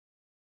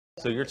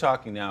So you're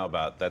talking now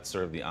about that's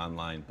sort of the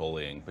online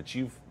bullying, but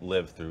you've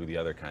lived through the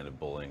other kind of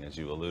bullying, as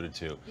you alluded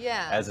to.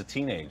 Yeah. As a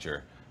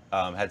teenager,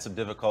 had some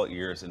difficult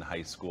years in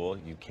high school.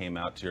 You came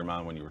out to your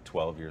mom when you were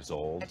 12 years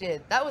old. I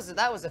did. That was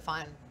a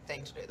fine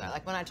thing to do though.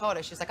 Like when I told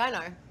her, she's like, I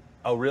know.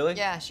 Oh, really?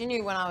 Yeah, she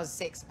knew when I was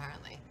 6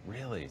 apparently.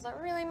 Really? I was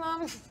like, really,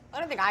 Mum? I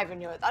don't think I even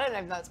knew it. I don't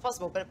even know it's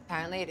possible, but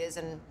apparently it is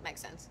and makes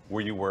sense.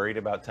 Were you worried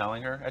about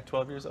telling her at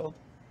 12 years old?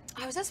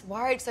 I was just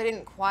worried because I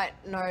didn't quite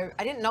know.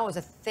 I didn't know it was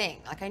a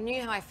thing. Like I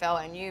knew how I felt.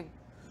 I knew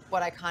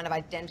what I kind of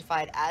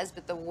identified as,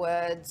 but the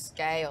words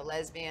gay or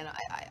lesbian,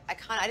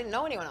 I didn't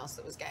know anyone else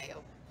that was gay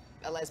or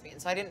a lesbian,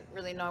 so I didn't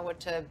really know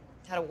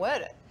how to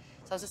word it.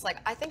 So I was just like,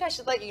 I think I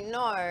should let you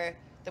know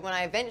that when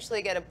I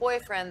eventually get a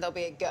boyfriend, there'll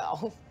be a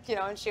girl, you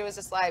know. And she was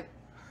just like,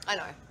 I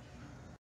know.